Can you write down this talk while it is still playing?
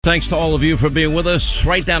Thanks to all of you for being with us.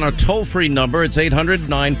 Write down our toll-free number. It's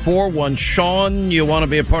 800-941-SEAN. You want to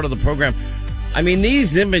be a part of the program. I mean,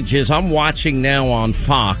 these images I'm watching now on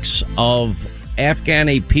Fox of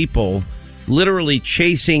Afghani people literally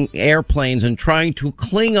chasing airplanes and trying to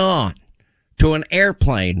cling on to an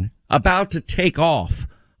airplane about to take off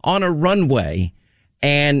on a runway,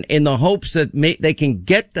 and in the hopes that they can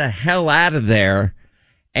get the hell out of there.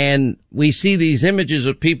 And we see these images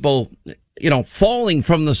of people, falling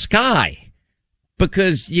from the sky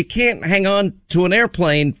because you can't hang on to an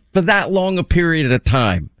airplane for that long a period of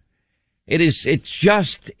time. It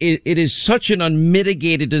is such an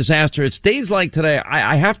unmitigated disaster. It's days like today.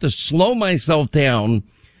 I have to slow myself down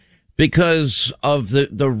because of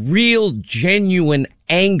the real genuine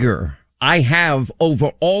anger I have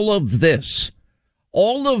over all of this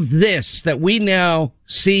that we now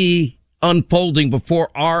see unfolding before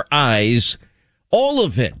our eyes. All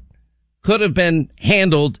of it could have been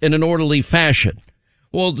handled in an orderly fashion.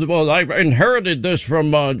 Well, I inherited this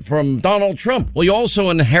from Donald Trump. Well, you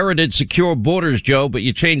also inherited secure borders, Joe, but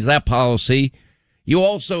you changed that policy. You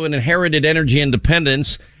also inherited energy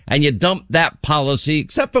independence, and you dumped that policy,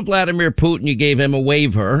 except for Vladimir Putin. You gave him a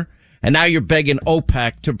waiver, and now you're begging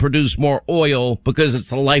OPEC to produce more oil because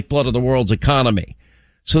it's the lifeblood of the world's economy.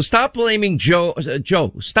 So stop blaming Joe.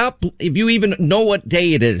 Stop, if you even know what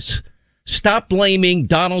day it is, stop blaming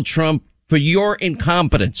Donald Trump for your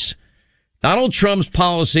incompetence. Donald Trump's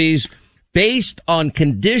policies based on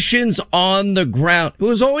conditions on the ground. It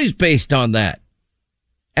was always based on that.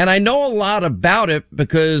 And I know a lot about it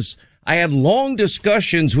because I had long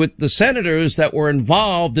discussions with the senators that were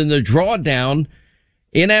involved in the drawdown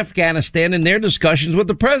in Afghanistan and their discussions with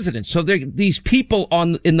the president. So these people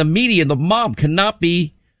in the media, the mob, cannot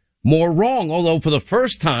be more wrong. Although for the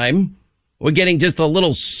first time, we're getting just a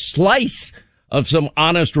little slice of some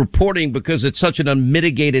honest reporting because it's such an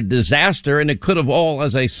unmitigated disaster, and it could have all,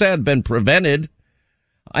 as I said, been prevented.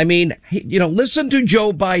 I mean, listen to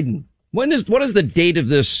Joe Biden. What is the date of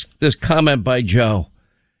this comment by Joe?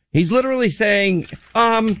 He's literally saying,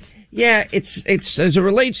 it's as it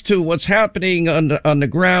relates to what's happening on the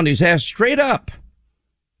ground. He's asked straight up,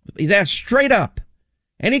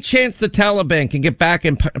 any chance the Taliban can get back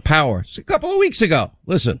in power? It's a couple of weeks ago.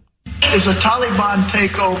 Listen. Is a Taliban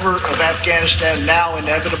takeover of Afghanistan now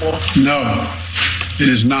inevitable? No, it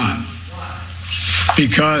is not.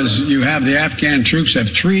 Because you have the Afghan troops have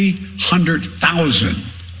 300,000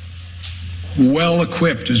 well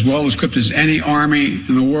equipped as any army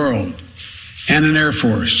in the world, and an air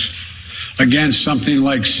force against something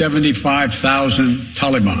like 75,000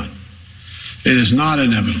 Taliban. It is not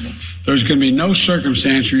inevitable. There's going to be no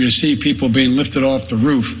circumstance where you see people being lifted off the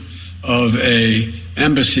roof of a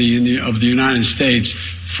embassy of the United States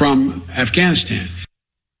from Afghanistan.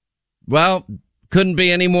 Well, couldn't be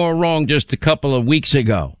any more wrong just a couple of weeks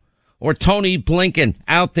ago. Or Tony Blinken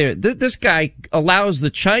out there. This guy allows the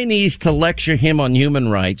Chinese to lecture him on human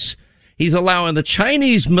rights. He's allowing the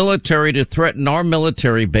Chinese military to threaten our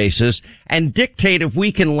military bases and dictate if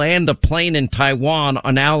we can land a plane in Taiwan,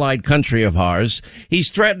 an allied country of ours. He's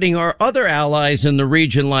threatening our other allies in the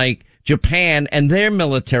region like Japan and their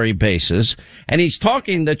military bases. And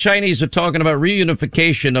the Chinese are talking about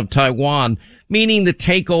reunification of Taiwan, meaning the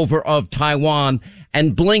takeover of Taiwan.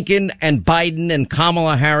 And Blinken and Biden and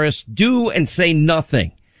Kamala Harris do and say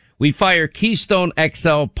nothing. We fire Keystone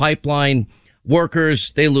XL pipeline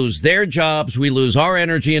workers. They lose their jobs. We lose our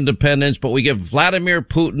energy independence, but we give Vladimir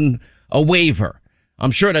Putin a waiver.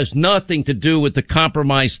 I'm sure it has nothing to do with the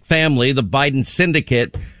compromised family, the Biden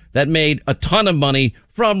syndicate, that made a ton of money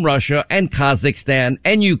from Russia and Kazakhstan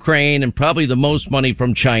and Ukraine and probably the most money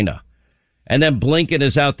from China. And then Blinken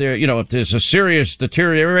is out there, if there's a serious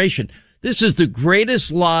deterioration. This is the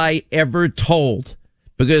greatest lie ever told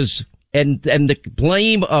because, and the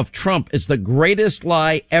blame of Trump is the greatest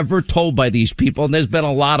lie ever told by these people. And there's been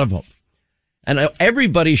a lot of them. And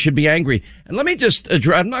everybody should be angry. And let me just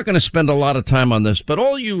address, I'm not going to spend a lot of time on this, but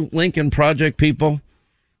all you Lincoln Project people,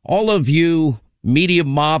 all of you media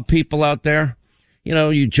mob people out there,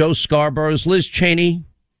 you Joe Scarboroughs, Liz Cheney,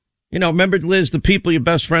 remember Liz, the people you're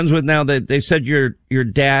best friends with now, they said your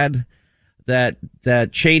dad, that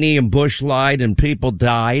Cheney and Bush lied and people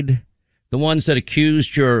died. The ones that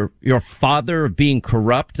accused your father of being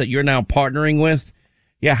corrupt that you're now partnering with.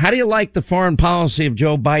 Yeah. How do you like the foreign policy of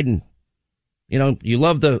Joe Biden? You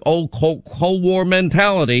love the old Cold War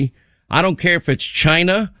mentality. I don't care if it's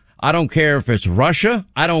China. I don't care if it's Russia.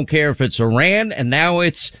 I don't care if it's Iran. And now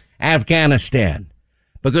it's Afghanistan.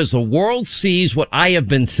 Because the world sees what I have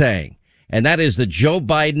been saying. And that is that Joe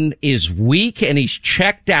Biden is weak and he's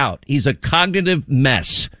checked out. He's a cognitive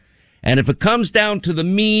mess. And if it comes down to the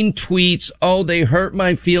mean tweets, oh, they hurt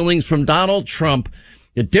my feelings from Donald Trump.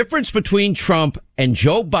 The difference between Trump and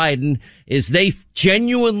Joe Biden is they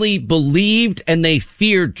genuinely believed and they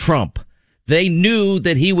feared Trump. They knew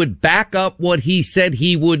that he would back up what he said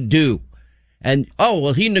he would do. And, oh,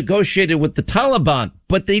 well, he negotiated with the Taliban,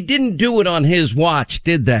 but they didn't do it on his watch,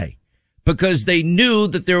 did they? Because they knew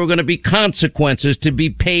that there were going to be consequences to be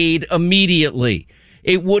paid immediately.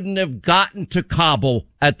 It wouldn't have gotten to Kabul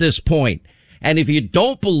at this point. And if you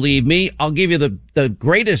don't believe me, I'll give you the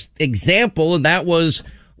greatest example, and that was,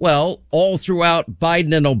 well, all throughout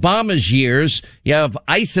Biden and Obama's years, you have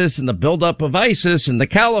ISIS and the buildup of ISIS and the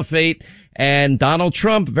caliphate, and Donald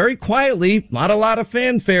Trump, very quietly, not a lot of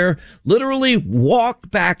fanfare, literally walked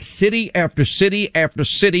back city after city after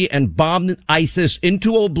city and bombed ISIS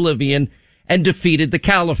into oblivion and defeated the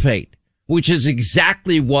caliphate, which is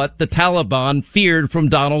exactly what the Taliban feared from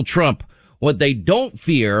Donald Trump, what they don't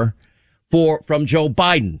fear from Joe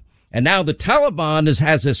Biden. And now the Taliban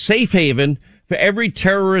has a safe haven for every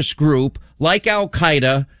terrorist group like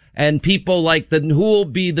Al-Qaeda and people like who will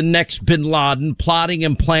be the next bin Laden, plotting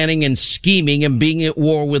and planning and scheming and being at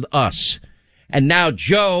war with us. And now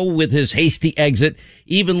Joe, with his hasty exit,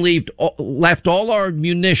 even left all our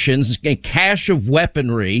munitions, a cache of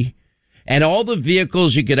weaponry, and all the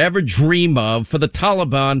vehicles you could ever dream of for the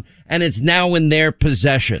Taliban, and it's now in their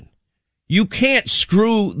possession. You can't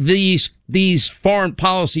screw these foreign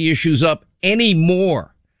policy issues up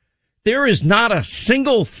anymore. There is not a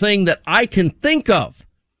single thing that I can think of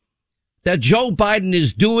that Joe Biden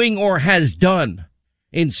is doing or has done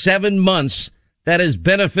in 7 months that has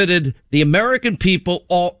benefited the American people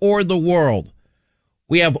or the world.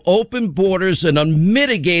 We have open borders, an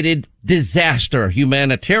unmitigated disaster,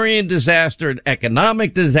 humanitarian disaster, an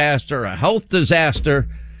economic disaster, a health disaster.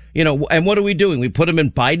 You know, and what are we doing? We put them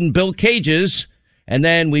in Biden-built cages, and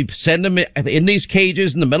then we send them in these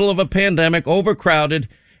cages in the middle of a pandemic, overcrowded,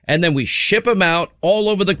 and then we ship them out all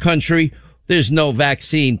over the country. There's no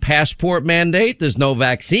vaccine passport mandate. There's no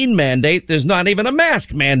vaccine mandate. There's not even a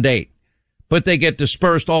mask mandate. But they get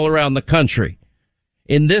dispersed all around the country.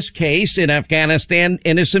 In this case, in Afghanistan,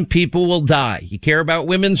 innocent people will die. You care about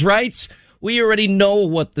women's rights? We already know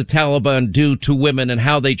what the Taliban do to women and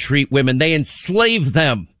how they treat women. They enslave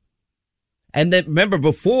them. And then remember,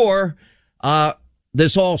 before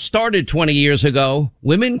this all started 20 years ago,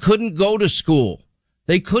 women couldn't go to school.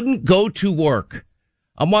 They couldn't go to work.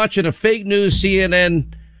 I'm watching a fake news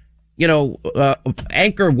CNN,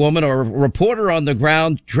 anchor woman or reporter on the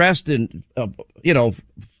ground dressed in,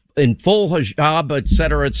 in full hijab,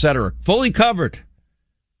 et cetera, fully covered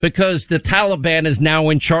because the Taliban is now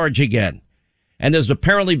in charge again. And there's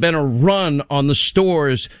apparently been a run on the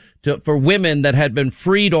stores for women that had been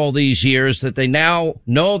freed all these years that they now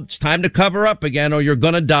know it's time to cover up again or you're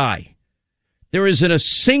going to die. There isn't a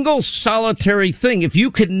single solitary thing. If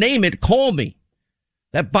you could name it, call me.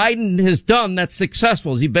 That Biden has done that's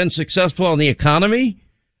successful. Has he been successful on the economy?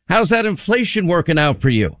 How's that inflation working out for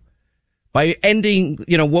you? By ending,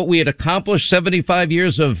 what we had accomplished, 75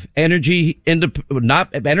 years of not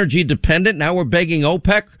energy dependent. Now we're begging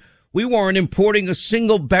OPEC. We weren't importing a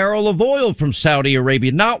single barrel of oil from Saudi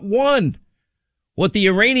Arabia, not one. What the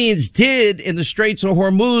Iranians did in the Straits of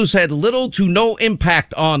Hormuz had little to no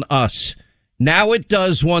impact on us. Now it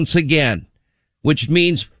does once again, which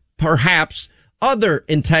means perhaps other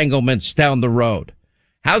entanglements down the road.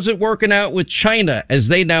 How's it working out with China as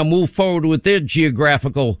they now move forward with their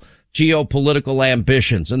geopolitical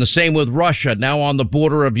ambitions? And the same with Russia, now on the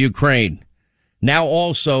border of Ukraine. Now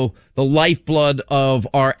also the lifeblood of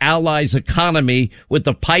our allies' economy with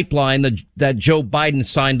the pipeline that Joe Biden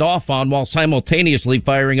signed off on while simultaneously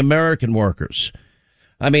firing American workers.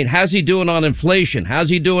 I mean, how's he doing on inflation? How's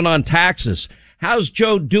he doing on taxes? How's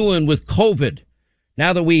Joe doing with COVID?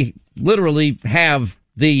 Now that we literally have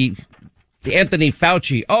the Anthony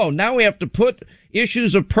Fauci. Oh, now we have to put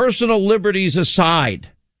issues of personal liberties aside.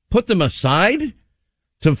 Put them aside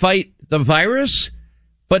to fight the virus,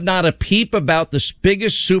 but not a peep about this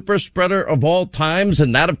biggest super spreader of all times,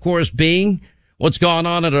 and that, of course, being what's going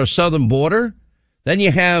on at our southern border. Then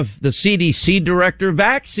you have the CDC director.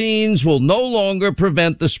 Vaccines will no longer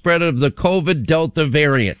prevent the spread of the COVID Delta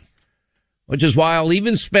variant, which is why I'll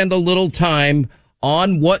even spend a little time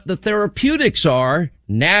on what the therapeutics are.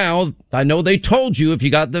 Now, I know they told you if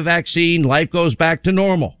you got the vaccine, life goes back to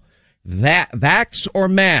normal. Vax or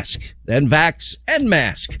mask, then vax and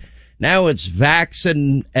mask. Now it's vax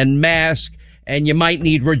and mask, and you might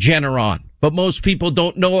need Regeneron. But most people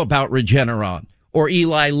don't know about Regeneron or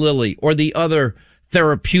Eli Lilly or the other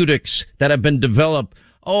therapeutics that have been developed,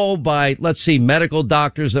 by, let's see, medical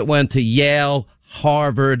doctors that went to Yale,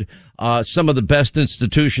 Harvard, some of the best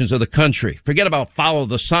institutions of the country. Forget about follow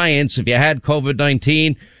the science. If you had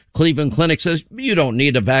COVID-19, Cleveland Clinic says you don't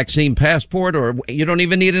need a vaccine passport or you don't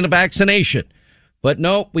even need a vaccination. But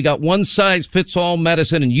no, we got one size fits all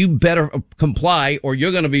medicine and you better comply or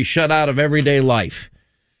you're going to be shut out of everyday life.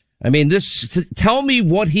 I mean, tell me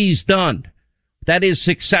what he's done that is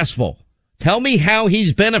successful. Tell me how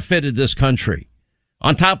he's benefited this country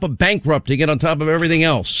on top of bankrupting it, on top of everything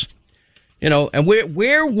else. You know, and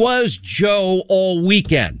where was Joe all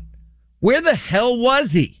weekend? Where the hell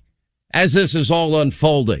was he as this is all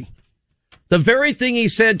unfolding? The very thing he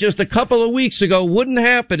said just a couple of weeks ago wouldn't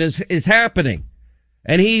happen is happening.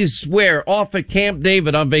 And he's off at Camp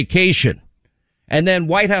David on vacation. And then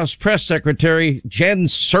White House Press Secretary Jen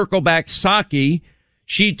Circleback Psaki,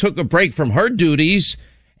 she took a break from her duties.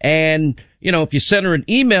 And, you know, if you send her an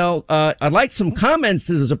email, I'd like some comments.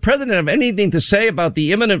 Does the president have anything to say about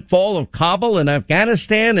the imminent fall of Kabul and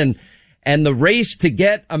Afghanistan and the race to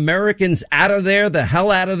get Americans out of there, the hell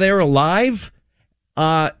out of there alive?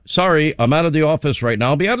 Sorry, I'm out of the office right now.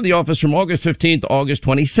 I'll be out of the office from August 15th to August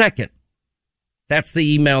 22nd. That's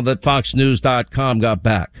the email that FoxNews.com got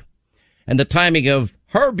back. And the timing of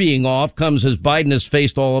her being off comes as Biden has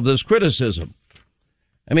faced all of this criticism.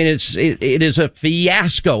 I mean, it is a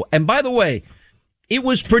fiasco. And by the way, it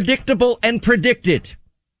was predictable and predicted.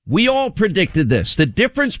 We all predicted this. The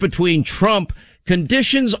difference between Trump,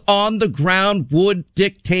 conditions on the ground would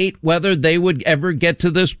dictate whether they would ever get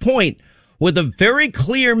to this point, with a very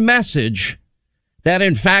clear message that,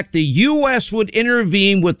 in fact, the U.S. would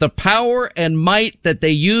intervene with the power and might that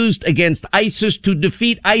they used against ISIS to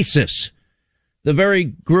defeat ISIS, the very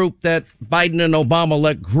group that Biden and Obama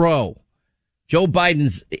let grow. Joe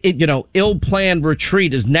Biden's, ill-planned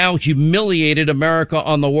retreat has now humiliated America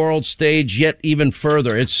on the world stage yet even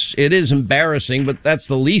further. It is embarrassing, but that's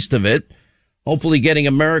the least of it. Hopefully getting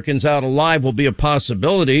Americans out alive will be a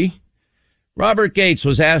possibility. Robert Gates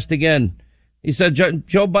was asked again. He said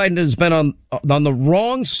Joe Biden has been on the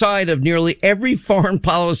wrong side of nearly every foreign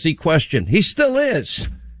policy question. He still is.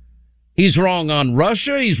 He's wrong on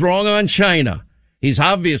Russia. He's wrong on China. He's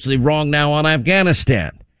obviously wrong now on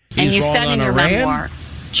Afghanistan. And you said in your memoir,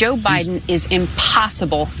 Joe Biden is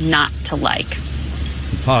impossible not to like.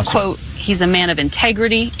 Impossible. Quote, he's a man of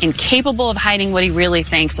integrity, incapable of hiding what he really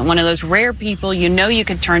thinks, and one of those rare people you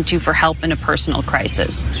could turn to for help in a personal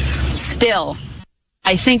crisis. Still,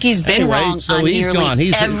 I think he's been wrong on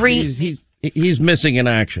nearly every... He's missing in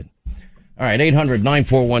action. All right,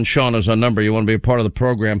 800-941-SEAN is our number. You want to be a part of the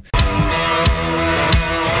program.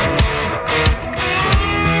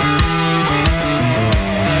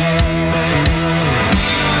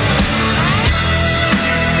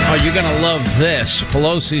 Oh, you're going to love this.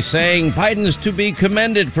 Pelosi saying Biden is to be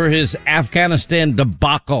commended for his Afghanistan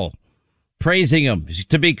debacle. Praising him.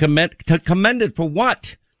 To be commended for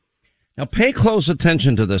what? Now, pay close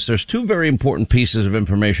attention to this. There's two very important pieces of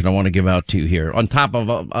information I want to give out to you here. On top of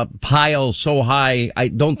a pile so high, I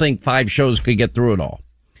don't think 5 shows could get through it all.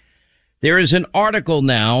 There is an article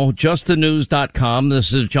now, justthenews.com.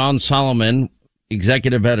 This is John Solomon,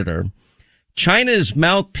 executive editor. China's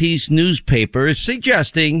mouthpiece newspaper is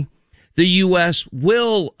suggesting the U.S.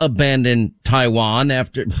 will abandon Taiwan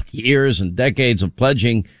after years and decades of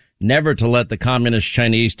pledging never to let the communist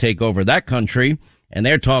Chinese take over that country. And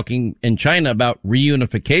they're talking in China about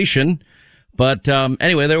reunification. But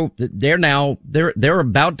anyway, they're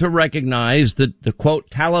about to recognize the quote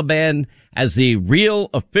Taliban as the real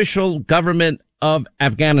official government of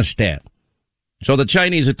Afghanistan. So the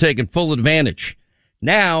Chinese are taking full advantage.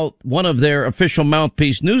 Now, one of their official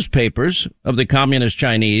mouthpiece newspapers of the communist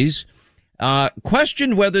Chinese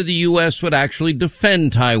questioned whether the U.S. would actually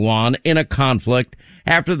defend Taiwan in a conflict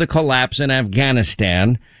after the collapse in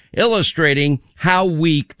Afghanistan, illustrating how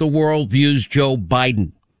weak the world views Joe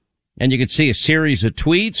Biden. And you can see a series of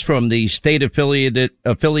tweets from the state affiliated.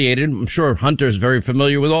 I'm sure Hunter's very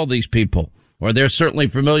familiar with all these people, or they're certainly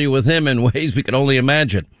familiar with him in ways we could only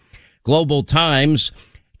imagine. Global Times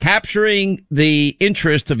capturing the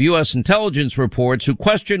interest of U.S. intelligence reports who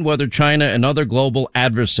question whether China and other global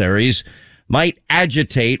adversaries might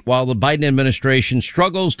agitate while the Biden administration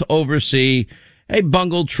struggles to oversee a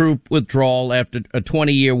bungled troop withdrawal after a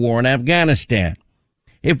 20-year war in Afghanistan.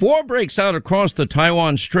 If war breaks out across the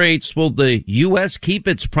Taiwan Straits, will the U.S. keep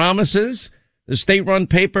its promises? The state-run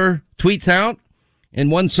paper tweets out. In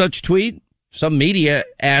one such tweet, some media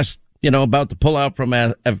asked, about the pullout from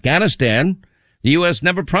Afghanistan. The U.S.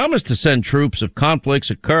 never promised to send troops if conflicts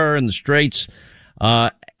occur in the Straits.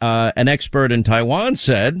 An expert in Taiwan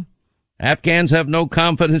said, Afghans have no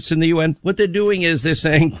confidence in the UN. What they're doing is they're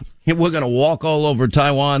saying, we're going to walk all over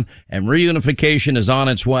Taiwan and reunification is on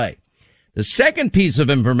its way. The second piece of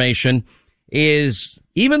information is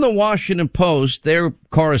even the Washington Post, their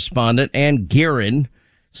correspondent, Ann Gearin,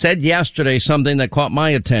 said yesterday something that caught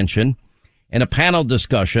my attention in a panel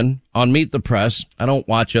discussion on Meet the Press. I don't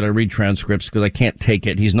watch it. I read transcripts because I can't take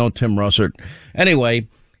it. He's no Tim Russert. Anyway,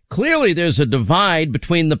 clearly there's a divide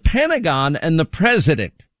between the Pentagon and the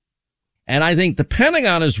president. And I think the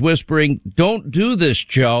Pentagon is whispering, don't do this,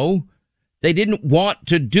 Joe. They didn't want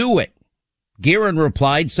to do it. Gearin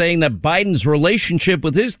replied, saying that Biden's relationship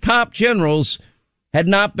with his top generals had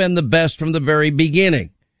not been the best from the very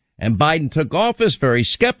beginning. And Biden took office very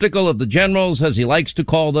skeptical of the generals, as he likes to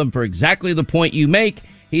call them, for exactly the point you make.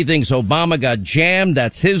 He thinks Obama got jammed,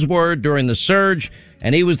 that's his word, during the surge,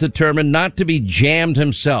 and he was determined not to be jammed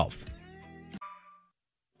himself.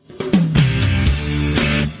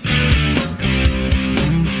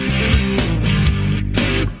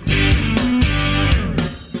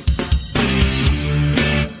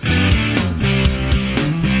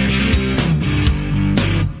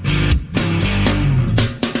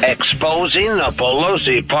 Exposing the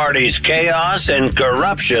Pelosi party's chaos and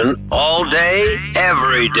corruption all day,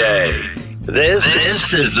 every day.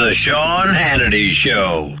 This is the Sean Hannity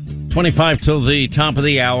Show. 25 till the top of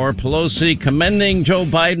the hour. Pelosi commending Joe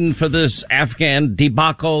Biden for this Afghan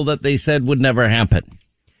debacle that they said would never happen.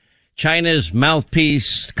 China's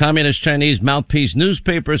mouthpiece, Communist Chinese mouthpiece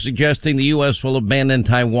newspaper suggesting the U.S. will abandon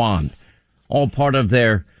Taiwan. All part of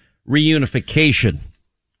their reunification,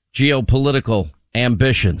 geopolitical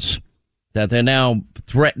ambitions, that they're now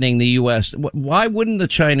threatening the U.S. Why wouldn't the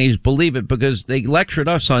Chinese believe it? Because they lectured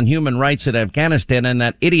us on human rights in Afghanistan, and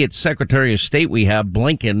that idiot Secretary of State we have,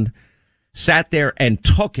 Blinken, sat there and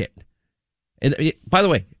took it. And, by the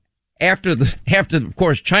way, after of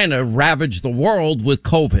course China ravaged the world with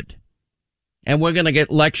COVID, and we're going to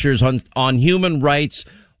get lectures on human rights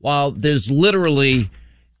while there's literally,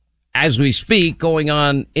 as we speak, going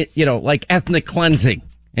on, like ethnic cleansing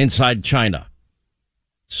inside China.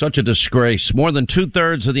 Such a disgrace. More than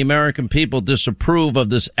 2/3 of the American people disapprove of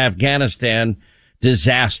this Afghanistan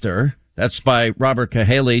disaster. That's by Robert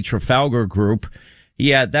Cahaley, Trafalgar Group.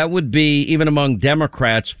 Yeah, that would be, even among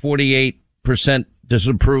Democrats, 48%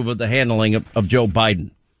 disapprove of the handling of Joe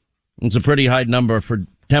Biden. It's a pretty high number for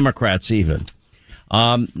Democrats even.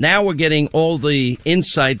 Now we're getting all the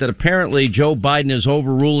insight that apparently Joe Biden is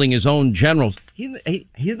overruling his own generals.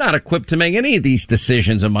 He's not equipped to make any of these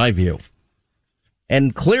decisions, in my view.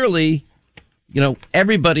 And clearly,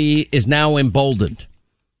 everybody is now emboldened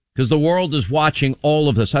because the world is watching all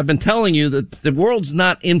of this. I've been telling you that the world's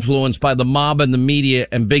not influenced by the mob and the media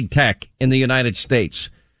and big tech in the United States.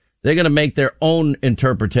 They're going to make their own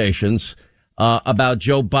interpretations about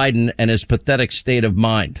Joe Biden and his pathetic state of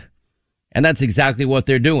mind. And that's exactly what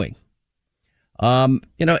they're doing.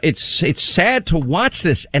 It's sad to watch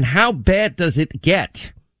this. And how bad does it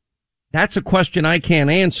get? That's a question I can't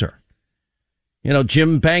answer.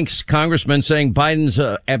 Jim Banks, congressman, saying Biden's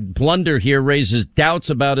blunder here raises doubts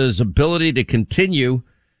about his ability to continue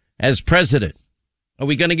as president. Are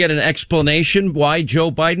we going to get an explanation why Joe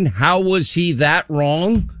Biden? How was he that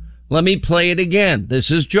wrong? Let me play it again. This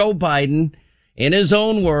is Joe Biden in his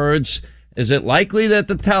own words. Is it likely that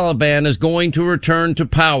the Taliban is going to return to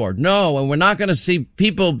power? No, and we're not going to see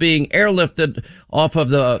people being airlifted off of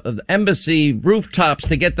the embassy rooftops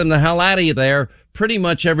to get them the hell out of there. Pretty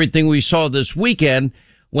much everything we saw this weekend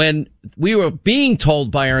when we were being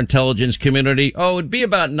told by our intelligence community, it'd be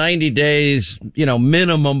about 90 days,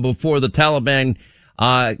 minimum before the Taliban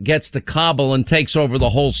gets to Kabul and takes over the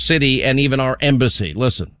whole city and even our embassy.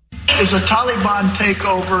 Listen. Is a Taliban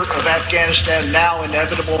takeover of Afghanistan now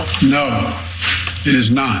inevitable? No, it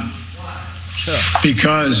is not.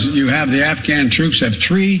 Because you have the Afghan troops have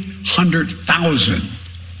 300,000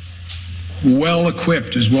 well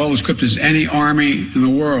equipped as any army in the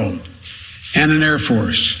world, and an air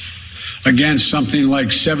force against something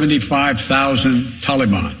like 75,000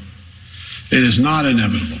 Taliban. It is not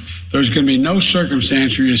inevitable. There's going to be no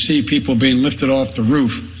circumstance where you see people being lifted off the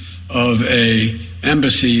roof of a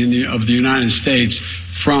embassy of the United States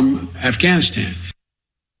from Afghanistan.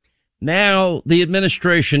 Now, the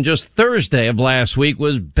administration just Thursday of last week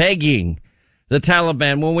was begging the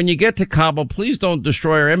Taliban, well, when you get to Kabul, please don't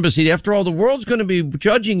destroy our embassy. After all, the world's going to be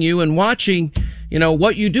judging you and watching,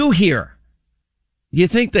 what you do here. You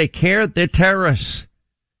think they care? They're terrorists.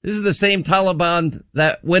 This is the same Taliban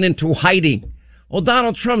that went into hiding. Well,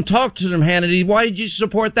 Donald Trump talked to them, Hannity. Why did you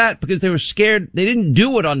support that? Because they were scared. They didn't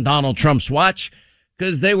do it on Donald Trump's watch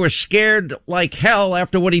because they were scared like hell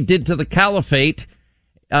after what he did to the caliphate,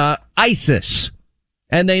 ISIS.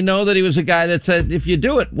 And they know that he was a guy that said, if you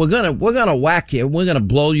do it, we're gonna whack you. We're gonna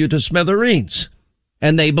blow you to smithereens.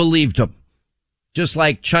 And they believed him. Just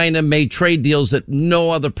like China made trade deals that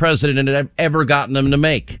no other president had ever gotten them to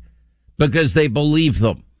make because they believed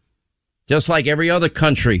them. Just like every other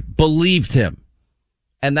country believed him.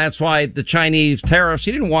 And that's why the Chinese tariffs,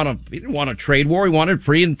 he didn't want a trade war. He wanted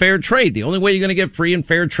free and fair trade. The only way you're going to get free and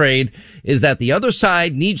fair trade is that the other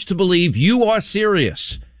side needs to believe you are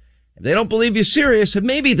serious. If they don't believe you're serious, and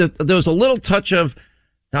maybe there's a little touch of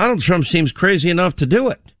Donald Trump seems crazy enough to do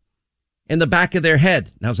it in the back of their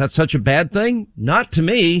head. Now, is that such a bad thing? Not to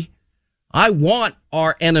me. I want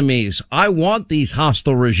our enemies. I want these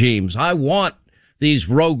hostile regimes. I want these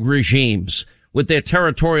rogue regimes with their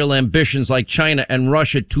territorial ambitions like China and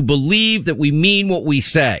Russia to believe that we mean what we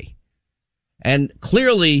say. And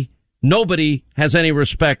clearly, nobody has any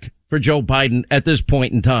respect for Joe Biden at this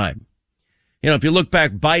point in time. You know, if you look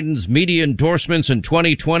back, Biden's media endorsements in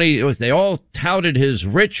 2020, they all touted his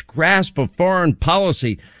rich grasp of foreign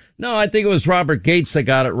policy. No, I think it was Robert Gates that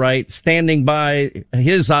got it right, standing by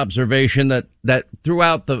his observation that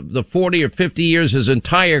throughout the 40 or 50 years, his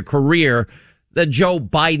entire career, that Joe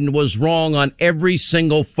Biden was wrong on every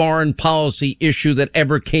single foreign policy issue that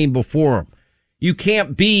ever came before him. You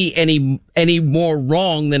can't be any more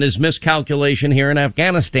wrong than his miscalculation here in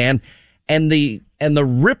Afghanistan and the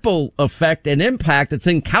ripple effect and impact that's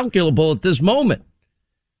incalculable at this moment.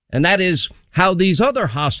 And that is how these other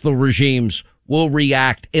hostile regimes will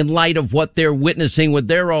react in light of what they're witnessing with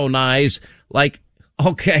their own eyes. Like,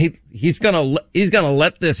 okay, he's gonna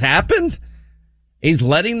let this happen? He's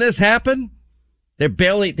letting this happen? They're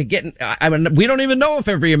barely I mean, we don't even know if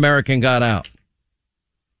every American got out.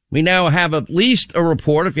 We now have at least a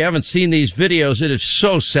report. If you haven't seen these videos, it is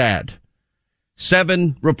so sad.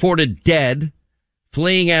 7 reported dead,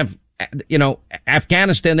 fleeing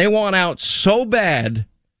Afghanistan. They want out so bad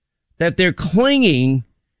that they're clinging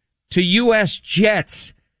to U.S.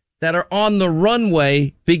 jets that are on the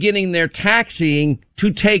runway, beginning their taxiing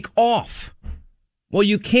to take off. Well,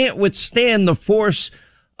 you can't withstand the force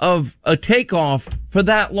of a takeoff for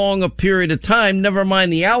that long a period of time, never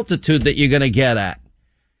mind the altitude that you're going to get at.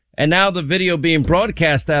 And now the video being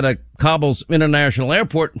broadcast out of Kabul's International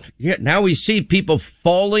Airport, now we see people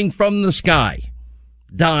falling from the sky,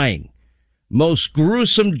 dying. Most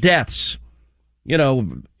gruesome deaths. You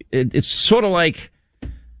know, it's sort of like,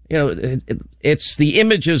 you know, it's the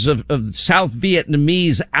images of South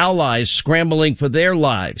Vietnamese allies scrambling for their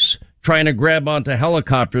lives, trying to grab onto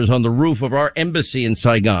helicopters on the roof of our embassy in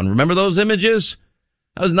Saigon. Remember those images?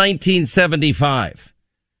 That was 1975.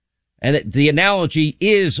 And the analogy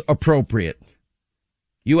is appropriate.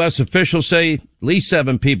 U.S. officials say at least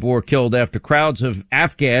 7 people were killed after crowds of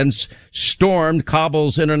Afghans stormed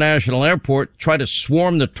Kabul's international airport, tried to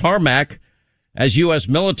swarm the tarmac as U.S.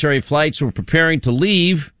 military flights were preparing to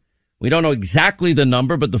leave. We don't know exactly the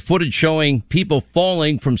number, but the footage showing people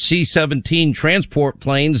falling from C-17 transport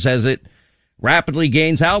planes as it rapidly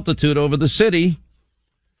gains altitude over the city.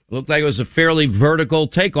 Looked like it was a fairly vertical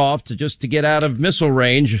takeoff to get out of missile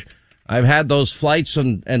range. I've had those flights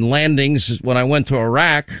and landings when I went to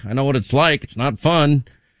Iraq. I know what it's like. It's not fun.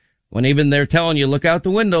 When even they're telling you, look out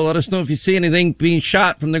the window, let us know if you see anything being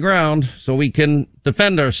shot from the ground so we can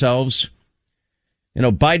defend ourselves. You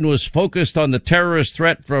know, Biden was focused on the terrorist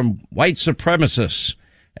threat from white supremacists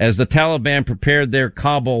as the Taliban prepared their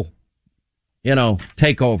Kabul,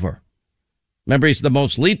 takeover. Remember, he's the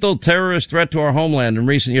most lethal terrorist threat to our homeland in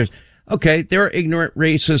recent years. Okay, there are ignorant,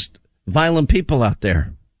 racist, violent people out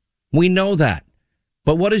there. We know that.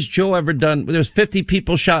 But what has Joe ever done? There's 50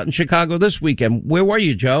 people shot in Chicago this weekend. Where were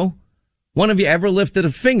you, Joe? One of you ever lifted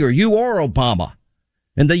a finger, you or Obama,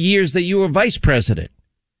 in the years that you were vice president?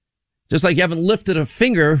 Just like you haven't lifted a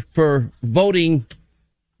finger for voting,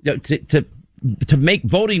 to make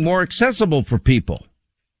voting more accessible for people.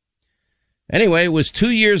 Anyway, it was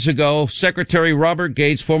 2 years ago, Secretary Robert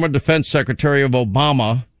Gates, former defense secretary of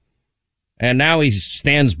Obama, and now he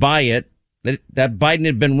stands by it, that Biden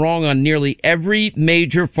had been wrong on nearly every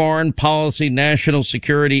major foreign policy, national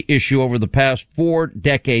security issue over the past 4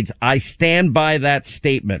 decades. I stand by that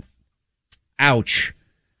statement. Ouch.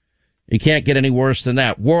 You can't get any worse than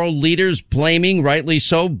that. World leaders blaming, rightly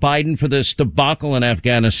so, Biden for this debacle in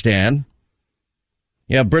Afghanistan.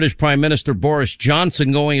 Yeah, British Prime Minister Boris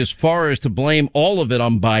Johnson going as far as to blame all of it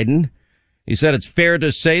on Biden. He said it's fair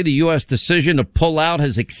to say the U.S. decision to pull out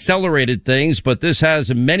has accelerated things, but this has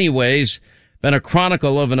in many ways been a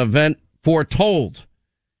chronicle of an event foretold.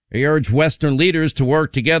 He urged Western leaders to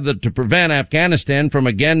work together to prevent Afghanistan from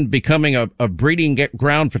again becoming a breeding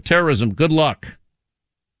ground for terrorism. Good luck.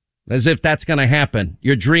 As if that's going to happen.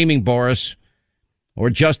 You're dreaming, Boris. Or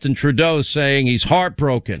Justin Trudeau saying he's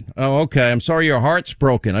heartbroken. Oh, okay. I'm sorry your heart's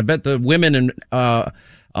broken. I bet the women in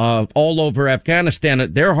all over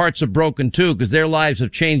Afghanistan, their hearts are broken too, because their lives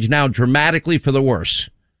have changed now dramatically for the worse.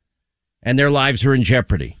 And their lives are in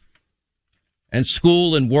jeopardy. And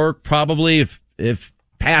school and work probably, if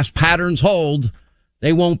past patterns hold,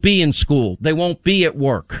 they won't be in school. They won't be at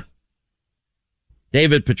work.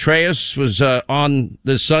 David Petraeus was on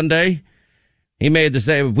this Sunday. He made the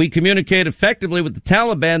statement, we communicate effectively with the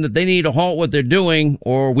Taliban that they need to halt what they're doing,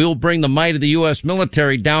 or we'll bring the might of the U.S.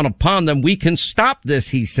 military down upon them. We can stop this,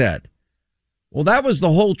 he said. Well, that was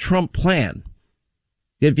the whole Trump plan.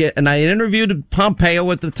 And I interviewed Pompeo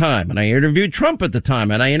at the time, and I interviewed Trump at the time,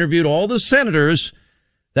 and I interviewed all the senators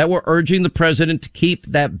that were urging the president to keep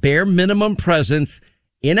that bare minimum presence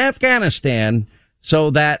in Afghanistan so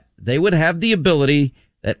that they would have the ability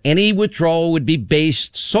that any withdrawal would be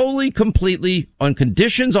based solely, completely on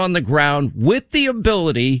conditions on the ground with the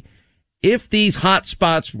ability if these hot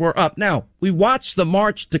spots were up. Now, we watched the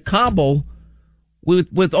march to Kabul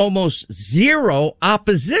with almost zero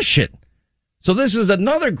opposition. So this is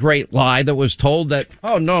another great lie that was told that,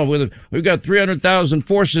 oh, no, we've got 300,000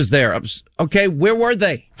 forces there. Okay, where were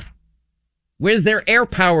they? Where's their air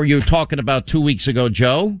power you were talking about 2 weeks ago,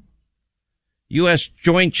 Joe? U.S.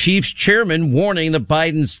 Joint Chiefs Chairman warning that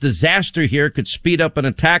Biden's disaster here could speed up an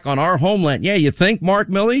attack on our homeland. Yeah, you think, Mark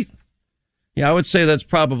Milley? Yeah, I would say that's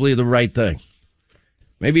probably the right thing.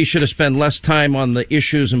 Maybe you should have spent less time on the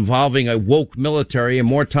issues involving a woke military and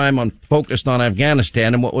more time focused on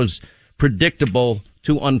Afghanistan and what was predictable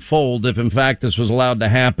to unfold if, in fact, this was allowed to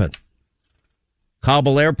happen.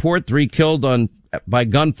 Kabul Airport, 3 killed by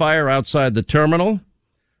gunfire outside the terminal.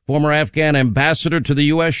 Former Afghan ambassador to the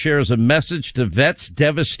U.S. shares a message to vets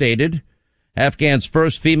devastated. Afghan's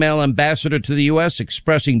first female ambassador to the U.S.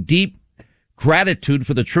 expressing deep gratitude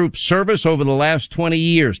for the troops' service over the last 20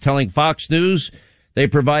 years, telling Fox News they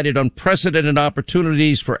provided unprecedented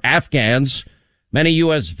opportunities for Afghans. Many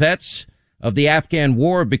U.S. vets of the Afghan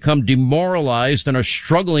war have become demoralized and are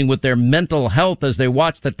struggling with their mental health as they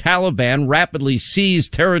watch the Taliban rapidly seize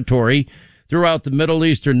territory throughout the Middle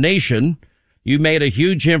Eastern nation. You made a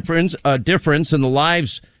huge difference in the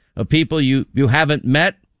lives of people you haven't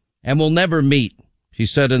met and will never meet, she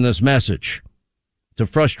said in this message to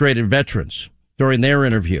frustrated veterans during their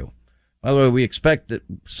interview. By the way, we expect that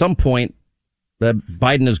at some point that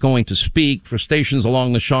Biden is going to speak. For stations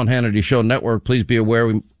along the Sean Hannity Show network, please be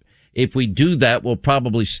aware, if we do that, we'll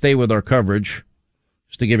probably stay with our coverage,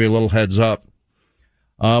 just to give you a little heads up.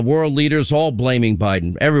 World leaders all blaming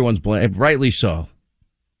Biden. Everyone's blaming, rightly so.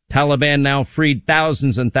 Taliban now freed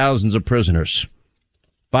thousands and thousands of prisoners.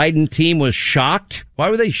 Biden team was shocked. Why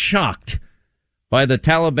were they shocked by the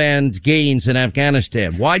Taliban's gains in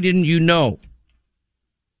Afghanistan? Why didn't you know?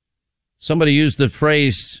 Somebody used the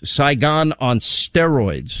phrase Saigon on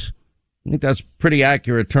steroids. I think that's a pretty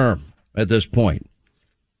accurate term at this point.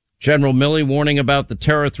 General Milley warning about the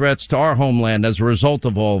terror threats to our homeland as a result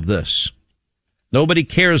of all of this. Nobody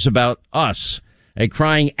cares about us. A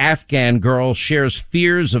crying Afghan girl shares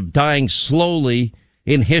fears of dying slowly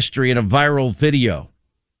in history in a viral video.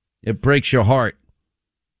 It breaks your heart.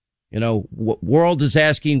 You know, world is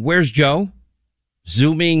asking, where's Joe?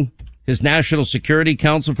 Zooming his National Security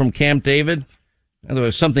Council from Camp David. And there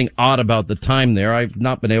was something odd about the time there. I've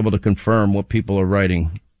not been able to confirm what people are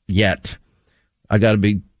writing yet. I got to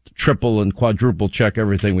be triple and quadruple check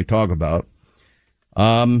everything we talk about.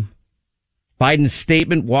 Biden's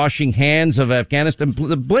statement, washing hands of Afghanistan.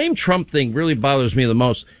 The blame Trump thing really bothers me the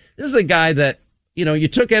most. This is a guy that, you know, you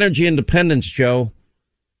took energy independence, Joe,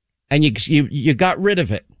 and you got rid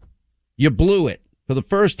of it. You blew it. For the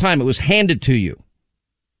first time, it was handed to you.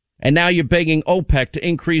 And now you're begging OPEC to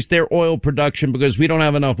increase their oil production because we don't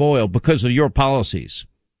have enough oil because of your policies.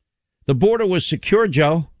 The border was secure,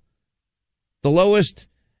 Joe. The lowest,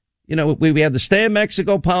 you know, we had the stay in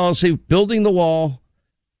Mexico policy, building the wall.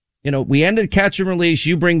 You know, we ended catch and release.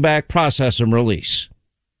 You bring back process and release.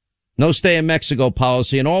 No stay in Mexico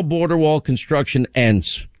policy, and all border wall construction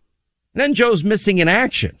ends. And then Joe's missing in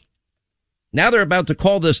action. Now they're about to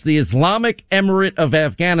call this the Islamic Emirate of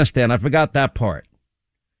Afghanistan. I forgot that part.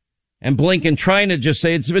 And Blinken trying to just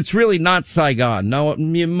say it's really not Saigon. No,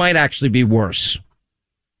 it might actually be worse.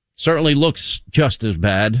 Certainly looks just as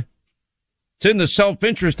bad. It's in the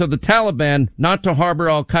self-interest of the Taliban not to harbor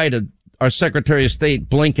al-Qaeda. Our Secretary of State,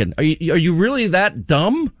 Blinken. Are you really that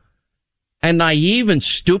dumb and naive and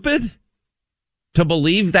stupid to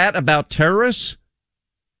believe that about terrorists?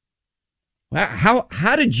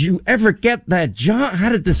 How did you ever get that job? How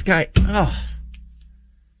did this guy? Oh,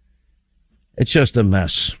 it's just a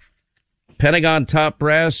mess. Pentagon top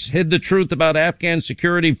brass hid the truth about Afghan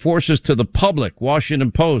security forces to the public.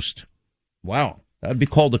 Washington Post. Wow, that'd be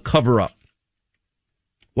called a cover-up.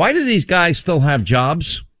 Why do these guys still have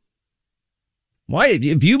jobs? Why,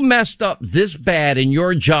 if you messed up this bad in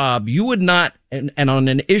your job, you would not, and on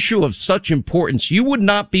an issue of such importance, you would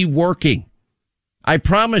not be working. I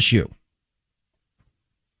promise you.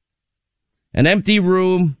 An empty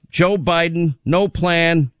room, Joe Biden, no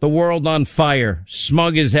plan, the world on fire,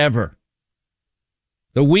 smug as ever.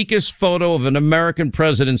 The weakest photo of an American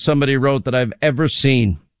president, somebody wrote, that I've ever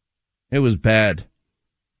seen. It was bad.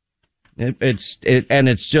 It's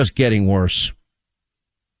just getting worse.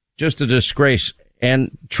 Just a disgrace.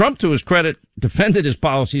 And Trump, to his credit, defended his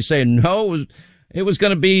policy, saying, no, it was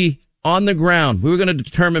going to be on the ground. We were going to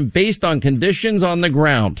determine based on conditions on the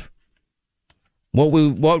ground what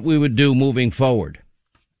we would do moving forward.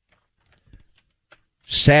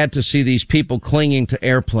 Sad to see these people clinging to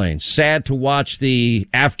airplanes. Sad to watch the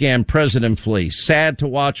Afghan president flee. Sad to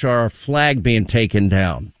watch our flag being taken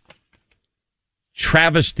down.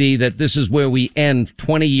 Travesty that this is where we end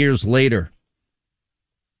 20 years later.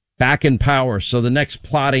 Back in power. So the next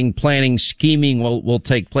plotting, planning, scheming will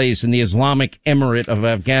take place in the Islamic Emirate of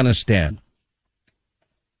Afghanistan.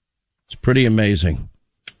 It's pretty amazing.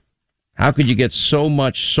 How could you get so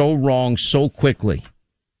much so wrong so quickly?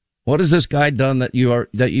 What has this guy done that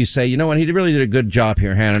you say, you know what, he really did a good job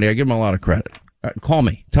here, Hannity. I give him a lot of credit. All right, call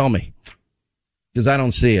me. Tell me. Because I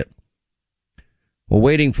don't see it. We're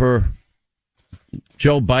waiting for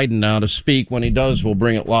Joe Biden now to speak. When he does, we'll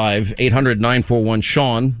bring it live.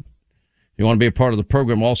 800-941-SEAN. If you want to be a part of the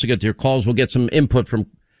program, we'll also get to your calls. We'll get some input from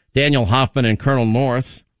Daniel Hoffman and Colonel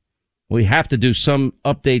North. We have to do some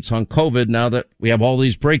updates on COVID now that we have all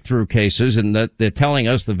these breakthrough cases and that they're telling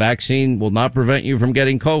us the vaccine will not prevent you from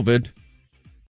getting COVID.